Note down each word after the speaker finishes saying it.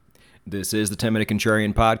This is the 10-Minute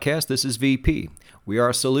Contrarian Podcast. This is VP. We are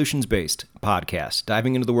a solutions-based podcast,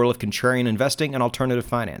 diving into the world of contrarian investing and alternative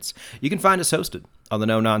finance. You can find us hosted on the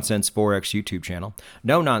No Nonsense Forex YouTube channel,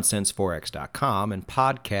 NoNonsenseForex.com, and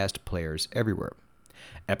podcast players everywhere.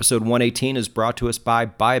 Episode 118 is brought to us by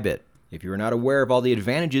Bybit. If you are not aware of all the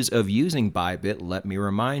advantages of using Bybit, let me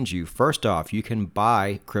remind you. First off, you can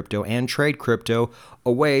buy crypto and trade crypto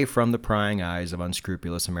away from the prying eyes of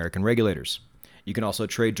unscrupulous American regulators. You can also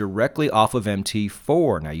trade directly off of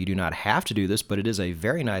MT4. Now, you do not have to do this, but it is a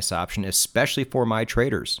very nice option, especially for my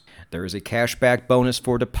traders. There is a cashback bonus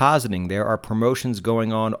for depositing. There are promotions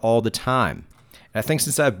going on all the time. I think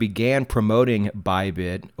since I began promoting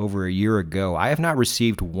Bybit over a year ago, I have not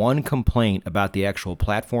received one complaint about the actual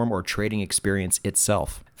platform or trading experience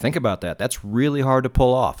itself. Think about that. That's really hard to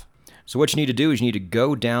pull off. So what you need to do is you need to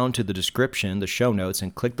go down to the description, the show notes,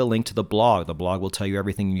 and click the link to the blog. The blog will tell you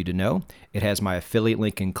everything you need to know. It has my affiliate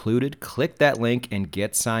link included. Click that link and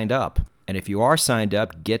get signed up. And if you are signed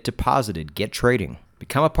up, get deposited, get trading.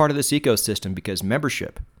 Become a part of this ecosystem because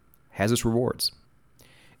membership has its rewards.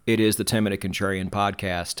 It is the 10-Minute Contrarian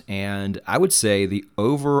Podcast, and I would say the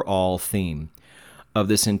overall theme of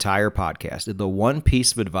this entire podcast, the one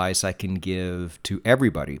piece of advice I can give to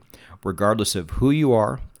everybody, regardless of who you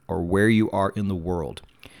are or where you are in the world,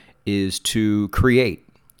 is to create,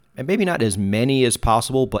 and maybe not as many as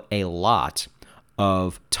possible, but a lot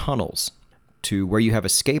of tunnels to where you have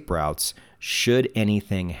escape routes should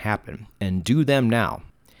anything happen, and do them now.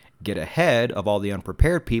 Get ahead of all the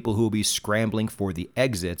unprepared people who will be scrambling for the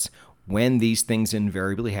exits when these things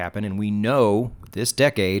invariably happen, and we know this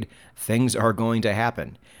decade things are going to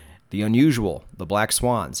happen. The unusual, the black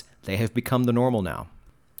swans, they have become the normal now.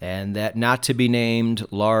 And that not to be named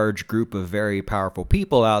large group of very powerful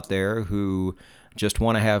people out there who just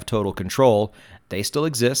want to have total control, they still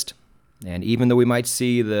exist. And even though we might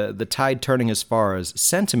see the tide turning as far as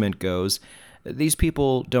sentiment goes, these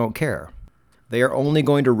people don't care. They are only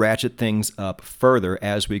going to ratchet things up further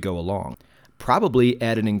as we go along, probably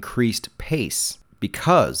at an increased pace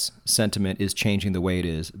because sentiment is changing the way it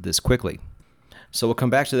is this quickly. So we'll come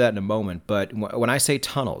back to that in a moment, but when I say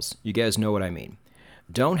tunnels, you guys know what I mean.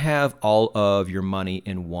 Don't have all of your money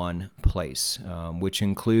in one place, which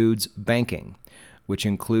includes banking, which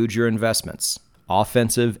includes your investments,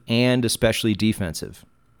 offensive and especially defensive.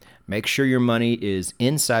 Make sure your money is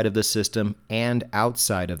inside of the system and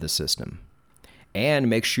outside of the system. And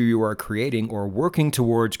make sure you are creating or working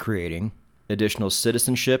towards creating additional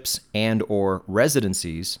citizenships and or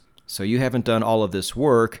residencies, so you haven't done all of this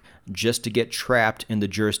work just to get trapped in the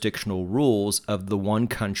jurisdictional rules of the one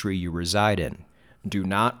country you reside in. Do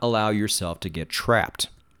not allow yourself to get trapped.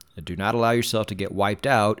 Do not allow yourself to get wiped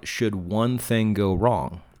out should one thing go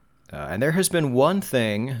wrong. And there has been one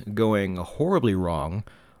thing going horribly wrong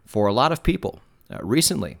for a lot of people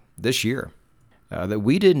recently, this year, that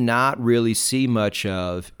we did not really see much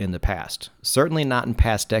of in the past, certainly not in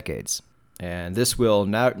past decades. And this will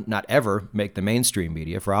not ever make the mainstream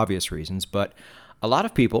media for obvious reasons, but a lot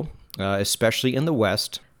of people, especially in the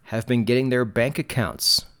West, have been getting their bank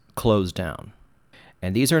accounts closed down.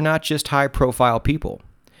 And these are not just high-profile people.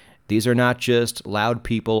 These are not just loud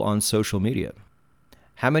people on social media.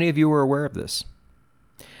 How many of you were aware of this?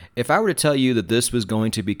 If I were to tell you that this was going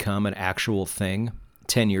to become an actual thing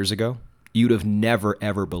 10 years ago, you'd have never,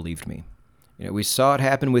 ever believed me. You know, we saw it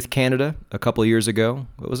happen with Canada a couple of years ago.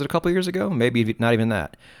 What was it, a couple of years ago? Maybe not even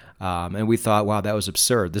that. And we thought, wow, that was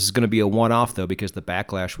absurd. This is going to be a one-off, though, because the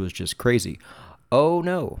backlash was just crazy. Oh,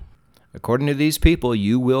 no. According to these people,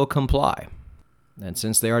 you will comply. And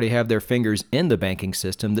since they already have their fingers in the banking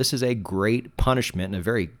system, this is a great punishment and a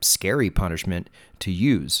very scary punishment to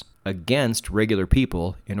use against regular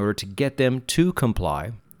people in order to get them to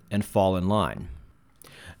comply and fall in line.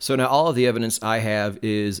 So now all of the evidence I have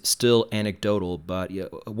is still anecdotal, but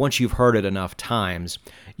once you've heard it enough times,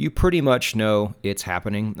 you pretty much know it's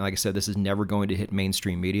happening. Like I said, this is never going to hit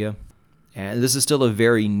mainstream media, and this is still a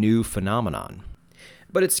very new phenomenon.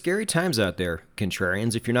 But it's scary times out there,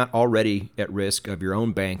 contrarians. If you're not already at risk of your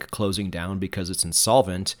own bank closing down because it's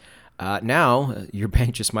insolvent, now your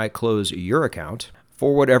bank just might close your account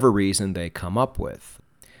for whatever reason they come up with.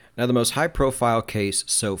 Now, the most high-profile case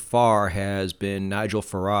so far has been Nigel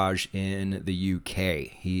Farage in the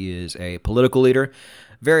UK. He is a political leader,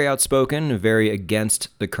 very outspoken, very against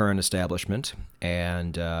the current establishment,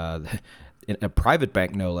 and in a private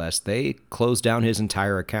bank, no less, they closed down his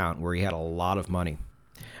entire account where he had a lot of money.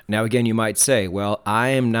 Now, again, you might say, well, I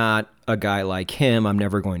am not a guy like him. I'm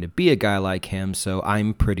never going to be a guy like him, so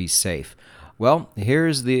I'm pretty safe. Well,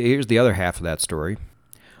 here's the other half of that story.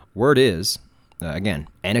 Word is Again,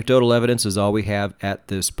 anecdotal evidence is all we have at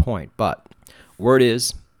this point, but word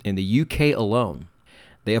is, in the UK alone,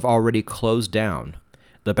 they have already closed down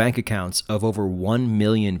the bank accounts of over 1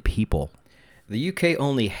 million people. The UK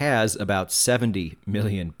only has about 70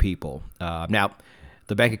 million people. Now,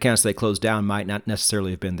 the bank accounts they closed down might not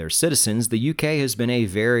necessarily have been their citizens. The UK has been a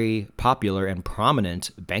very popular and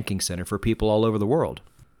prominent banking center for people all over the world.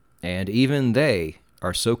 And even they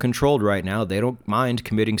are so controlled right now, they don't mind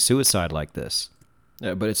committing suicide like this.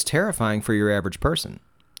 But it's terrifying for your average person.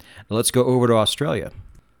 Now, let's go over to Australia.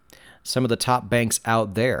 Some of the top banks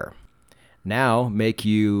out there now make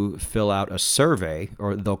you fill out a survey,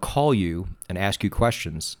 or they'll call you and ask you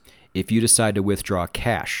questions if you decide to withdraw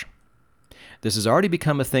cash. This has already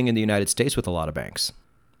become a thing in the United States with a lot of banks.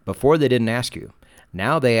 Before, they didn't ask you.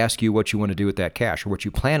 Now they ask you what you want to do with that cash or what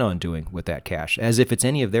you plan on doing with that cash, as if it's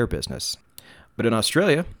any of their business. But in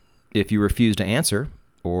Australia, if you refuse to answer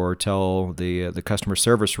or tell the customer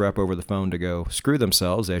service rep over the phone to go screw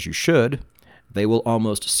themselves, as you should, they will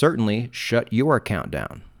almost certainly shut your account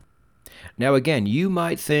down. Now again, you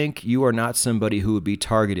might think you are not somebody who would be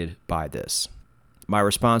targeted by this. My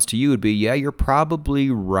response to you would be, yeah, you're probably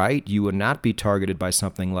right. You would not be targeted by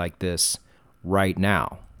something like this right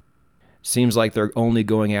now. Seems like they're only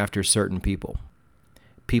going after certain people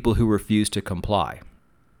who refuse to comply.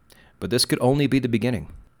 But this could only be the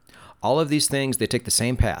beginning. All of these things, they take the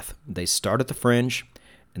same path. They start at the fringe,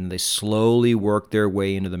 and they slowly work their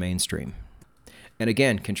way into the mainstream. And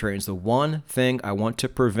again, contrarians, the one thing I want to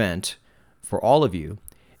prevent for all of you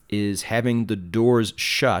is having the doors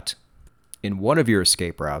shut in one of your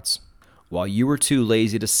escape routes while you were too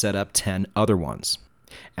lazy to set up 10 other ones.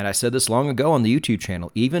 And I said this long ago on the YouTube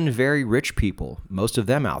channel, even very rich people, most of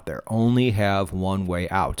them out there, only have one way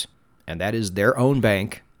out. And that is their own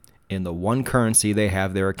bank in the one currency they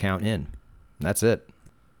have their account in. That's it.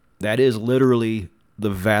 That is literally the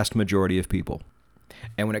vast majority of people.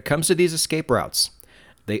 And when it comes to these escape routes,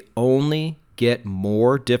 they only get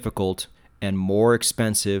more difficult and more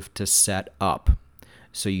expensive to set up.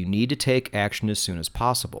 So you need to take action as soon as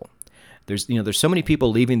possible. There's so many people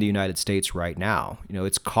leaving the United States right now.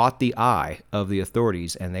 It's caught the eye of the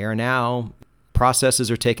authorities, and they are now, processes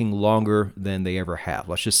are taking longer than they ever have.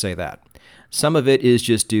 Let's just say that. Some of it is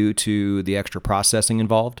just due to the extra processing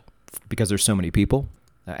involved because there's so many people,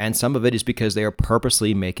 and some of it is because they are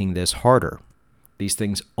purposely making this harder. These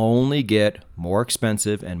things only get more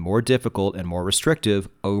expensive and more difficult and more restrictive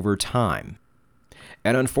over time.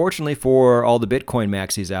 And unfortunately for all the Bitcoin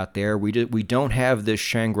maxis out there, we don't have this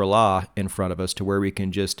Shangri-La in front of us to where we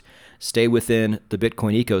can just stay within the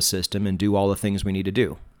Bitcoin ecosystem and do all the things we need to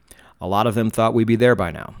do. A lot of them thought we'd be there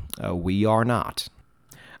by now. We are not.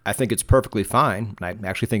 I think it's perfectly fine, and I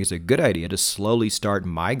actually think it's a good idea to slowly start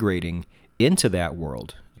migrating into that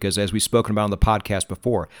world. Because as we've spoken about on the podcast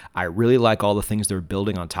before, I really like all the things they're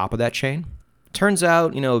building on top of that chain. Turns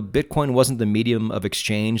out, Bitcoin wasn't the medium of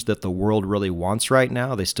exchange that the world really wants right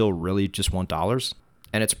now. They still really just want dollars.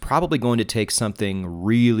 And it's probably going to take something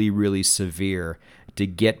really, really severe to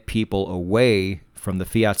get people away from the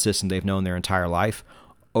fiat system they've known their entire life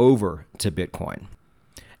over to Bitcoin.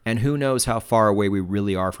 And who knows how far away we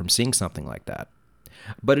really are from seeing something like that.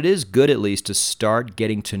 But it is good at least to start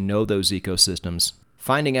getting to know those ecosystems,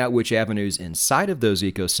 finding out which avenues inside of those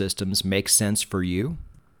ecosystems make sense for you,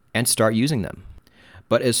 and start using them.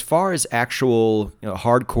 But as far as actual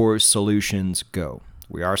hardcore solutions go,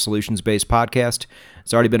 we are a solutions-based podcast.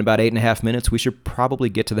 It's already been about 8.5 minutes. We should probably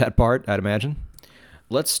get to that part, I'd imagine.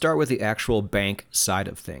 Let's start with the actual bank side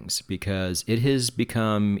of things, because it has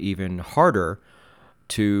become even harder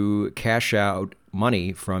to cash out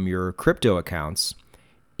money from your crypto accounts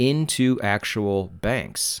into actual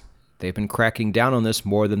banks. They've been cracking down on this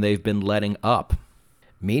more than they've been letting up,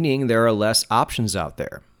 meaning there are less options out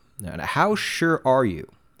there. Now, how sure are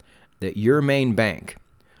you that your main bank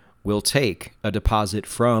will take a deposit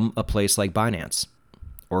from a place like Binance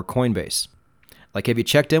or Coinbase? Like, have you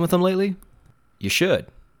checked in with them lately? You should,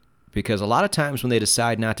 because a lot of times when they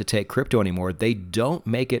decide not to take crypto anymore, they don't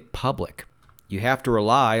make it public. You have to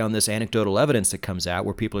rely on this anecdotal evidence that comes out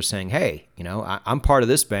where people are saying, hey, I'm part of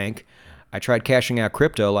this bank. I tried cashing out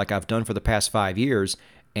crypto like I've done for the past 5 years,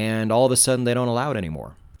 and all of a sudden they don't allow it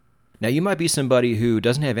anymore. Now, you might be somebody who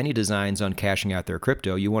doesn't have any designs on cashing out their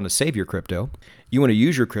crypto. You want to save your crypto. You want to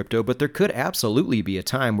use your crypto, but there could absolutely be a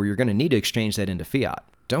time where you're going to need to exchange that into fiat.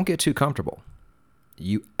 Don't get too comfortable.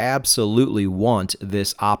 You absolutely want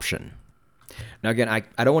this option. Now, again,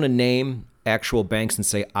 I don't want to name actual banks and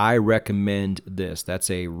say, I recommend this. That's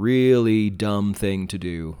a really dumb thing to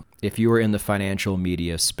do if you are in the financial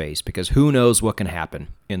media space, because who knows what can happen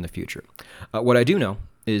in the future. What I do know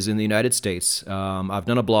is in the United States. I've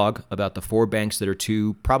done a blog about the 4 banks that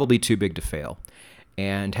are probably too big to fail.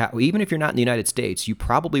 And how, even if you're not in the United States, you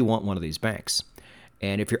probably want one of these banks.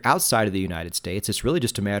 And if you're outside of the United States, it's really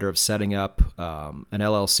just a matter of setting up an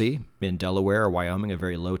LLC in Delaware or Wyoming, a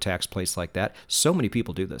very low tax place like that. So many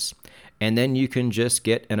people do this. And then you can just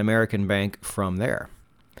get an American bank from there.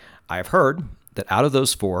 I've heard that out of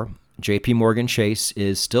those 4, JP Morgan Chase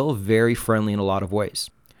is still very friendly in a lot of ways.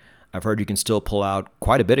 I've heard you can still pull out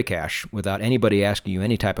quite a bit of cash without anybody asking you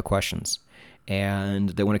any type of questions. And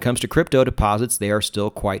that when it comes to crypto deposits, they are still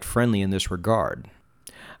quite friendly in this regard.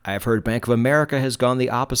 I have heard Bank of America has gone the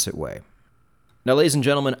opposite way. Now, ladies and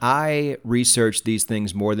gentlemen, I research these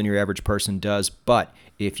things more than your average person does, but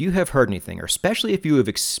if you have heard anything, or especially if you have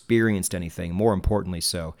experienced anything, more importantly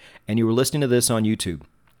so, and you were listening to this on YouTube,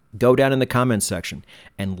 go down in the comments section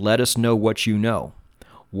and let us know what you know.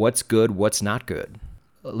 What's good, what's not good.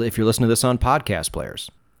 If you're listening to this on podcast players,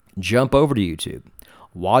 jump over to YouTube.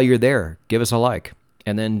 While you're there, give us a like.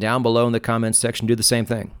 And then down below in the comments section, do the same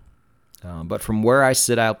thing. But from where I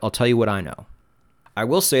sit, I'll tell you what I know. I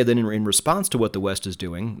will say that in response to what the West is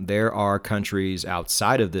doing, there are countries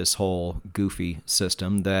outside of this whole goofy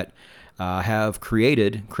system that have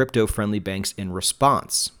created crypto-friendly banks in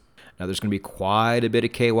response. Now, there's going to be quite a bit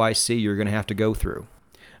of KYC you're going to have to go through.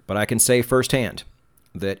 But I can say firsthand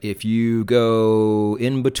that if you go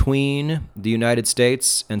in between the United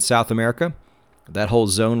States and South America, that whole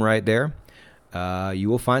zone right there, you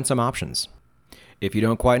will find some options. If you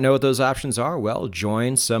don't quite know what those options are, well,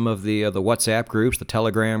 join some of the WhatsApp groups, the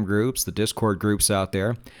Telegram groups, the Discord groups out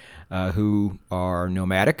there who are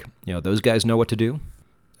nomadic. You know, those guys know what to do.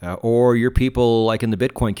 Or your people like in the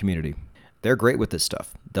Bitcoin community. They're great with this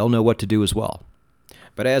stuff. They'll know what to do as well.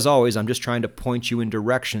 But as always, I'm just trying to point you in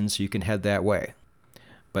directions so you can head that way.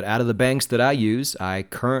 But out of the banks that I use, I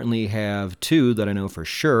currently have 2 that I know for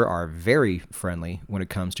sure are very friendly when it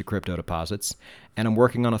comes to crypto deposits, and I'm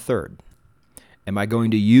working on a 3rd. Am I going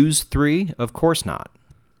to use 3? Of course not.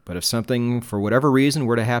 But if something, for whatever reason,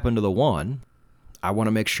 were to happen to the 1, I want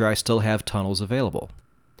to make sure I still have tunnels available.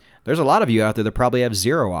 There's a lot of you out there that probably have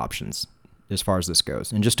 0 options as far as this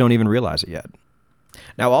goes, and just don't even realize it yet.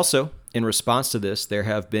 Now also, in response to this, there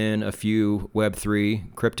have been a few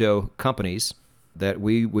Web3 crypto companies that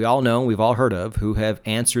we all know, we've all heard of, who have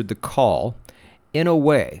answered the call in a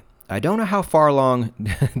way. I don't know how far along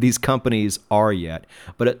these companies are yet,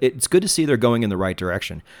 but it's good to see they're going in the right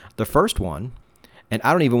direction. The first one, and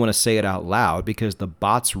I don't even want to say it out loud because the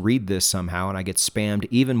bots read this somehow and I get spammed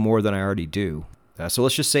even more than I already do. So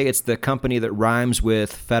let's just say it's the company that rhymes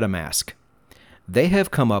with FetaMask. They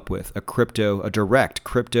have come up with a direct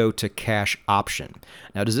crypto to cash option.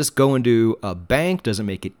 Now, does this go into a bank? Does it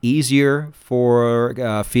make it easier for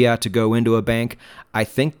fiat to go into a bank? I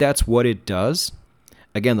think that's what it does.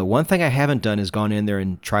 Again, the one thing I haven't done is gone in there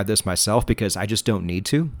and tried this myself because I just don't need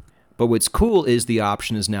to. But what's cool is the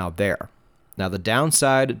option is now there. Now, the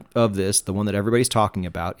downside of this, the one that everybody's talking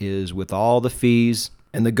about, is with all the fees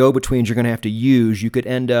and the go-betweens you're going to have to use, you could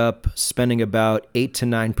end up spending about 8 to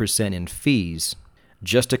 9% in fees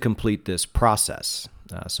just to complete this process.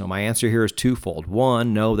 So my answer here is twofold.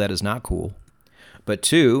 1, no, that is not cool. But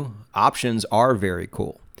 2, options are very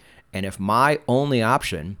cool. And if my only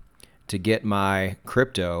option to get my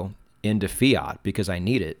crypto into fiat because I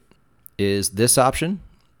need it is this option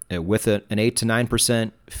with an 8 to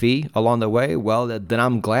 9% fee along the way, well, then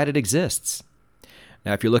I'm glad it exists.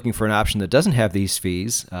 Now, if you're looking for an option that doesn't have these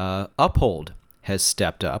fees, Uphold has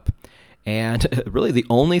stepped up. And really the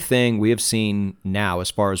only thing we have seen now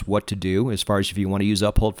as far as what to do, as far as if you want to use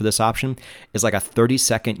Uphold for this option, is like a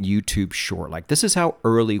 30-second YouTube short. Like, this is how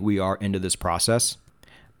early we are into this process.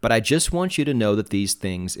 But I just want you to know that these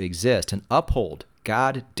things exist. And Uphold,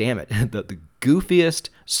 god damn it, the goofiest,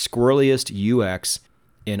 squirreliest UX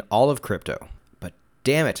in all of crypto. But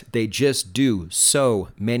damn it, they just do so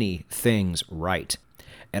many things right.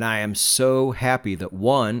 And I am so happy that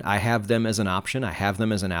 1, I have them as an option, I have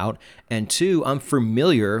them as an out, and 2, I'm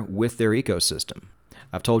familiar with their ecosystem.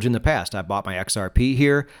 I've told you in the past, I bought my XRP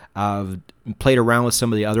here. I've played around with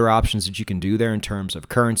some of the other options that you can do there in terms of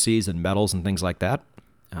currencies and metals and things like that.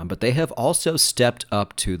 But they have also stepped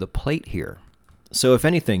up to the plate here. So if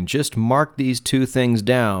anything, just mark these 2 things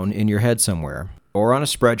down in your head somewhere, or on a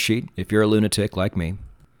spreadsheet if you're a lunatic like me,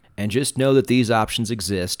 and just know that these options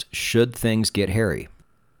exist should things get hairy.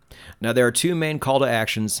 Now, there are 2 main call to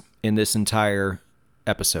actions in this entire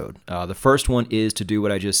episode. The first one is to do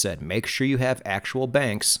what I just said. Make sure you have actual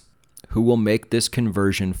banks who will make this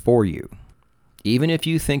conversion for you, even if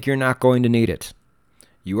you think you're not going to need it.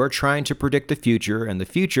 You are trying to predict the future, and the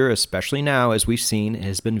future, especially now, as we've seen,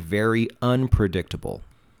 has been very unpredictable.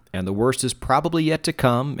 And the worst is probably yet to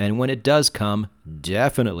come, and when it does come,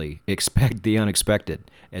 definitely expect the unexpected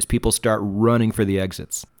as people start running for the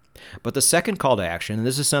exits. But the second call to action, and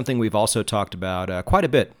this is something we've also talked about quite a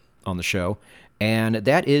bit on the show, and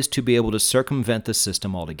that is to be able to circumvent the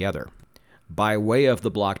system altogether by way of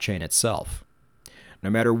the blockchain itself. No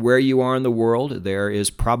matter where you are in the world, there is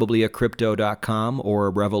probably a Crypto.com or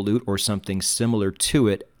a Revolut or something similar to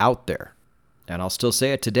it out there. And I'll still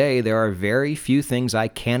say it today, there are very few things I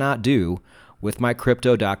cannot do with my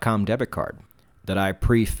Crypto.com debit card that I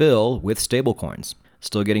pre-fill with stablecoins.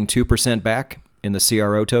 Still getting 2% back in the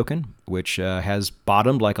CRO token, which has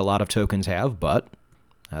bottomed like a lot of tokens have, but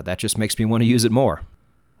that just makes me want to use it more.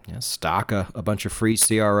 Stock a bunch of free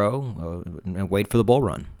CRO and wait for the bull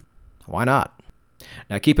run. Why not?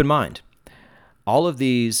 Now keep in mind, all of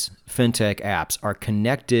these fintech apps are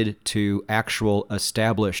connected to actual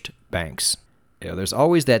established banks. There's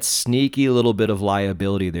always that sneaky little bit of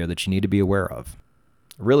liability there that you need to be aware of.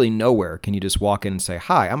 Really nowhere can you just walk in and say,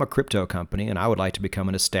 "Hi, I'm a crypto company and I would like to become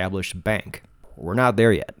an established bank." We're not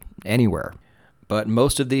there yet, anywhere. But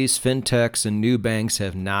most of these fintechs and new banks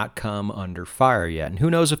have not come under fire yet, and who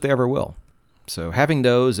knows if they ever will. So having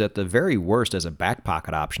those at the very worst as a back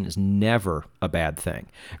pocket option is never a bad thing.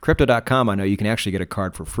 Crypto.com, I know you can actually get a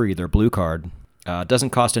card for free, their blue card.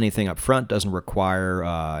 Doesn't cost anything up front, doesn't require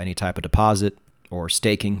any type of deposit or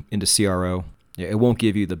staking into CRO. It won't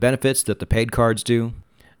give you the benefits that the paid cards do,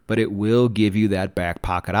 but it will give you that back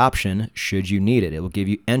pocket option should you need it. It will give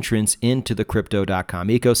you entrance into the Crypto.com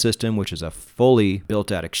ecosystem, which is a fully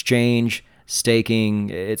built out exchange, staking.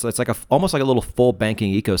 It's like almost like a little full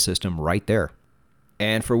banking ecosystem right there.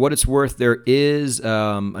 And for what it's worth, there is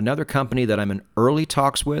another company that I'm in early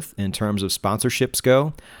talks with in terms of sponsorships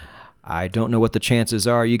go. I don't know what the chances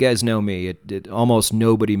are. You guys know me. Almost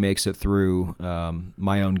nobody makes it through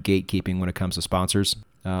my own gatekeeping when it comes to sponsors.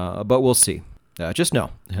 But we'll see. Just know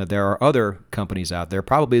there are other companies out there,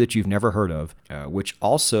 probably that you've never heard of, which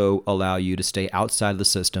also allow you to stay outside of the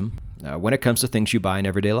system when it comes to things you buy in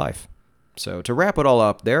everyday life. So to wrap it all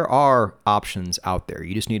up, there are options out there.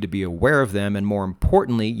 You just need to be aware of them, and more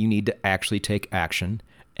importantly, you need to actually take action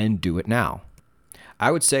and do it now. I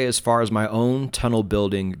would say as far as my own tunnel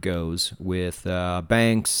building goes with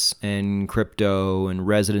banks and crypto and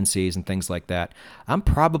residencies and things like that, I'm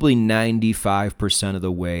probably 95% of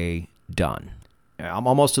the way done. I'm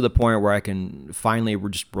almost to the point where I can finally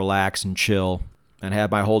just relax and chill and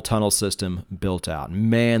have my whole tunnel system built out.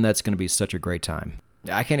 Man, that's going to be such a great time.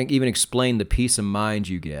 I can't even explain the peace of mind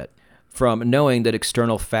you get from knowing that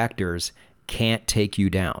external factors can't take you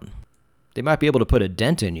down. They might be able to put a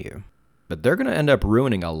dent in you, but they're going to end up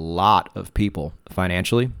ruining a lot of people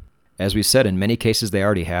financially. As we said, in many cases, they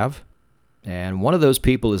already have. And one of those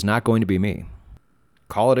people is not going to be me.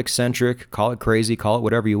 Call it eccentric, call it crazy, call it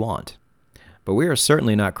whatever you want. But we are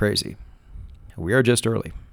certainly not crazy. We are just early.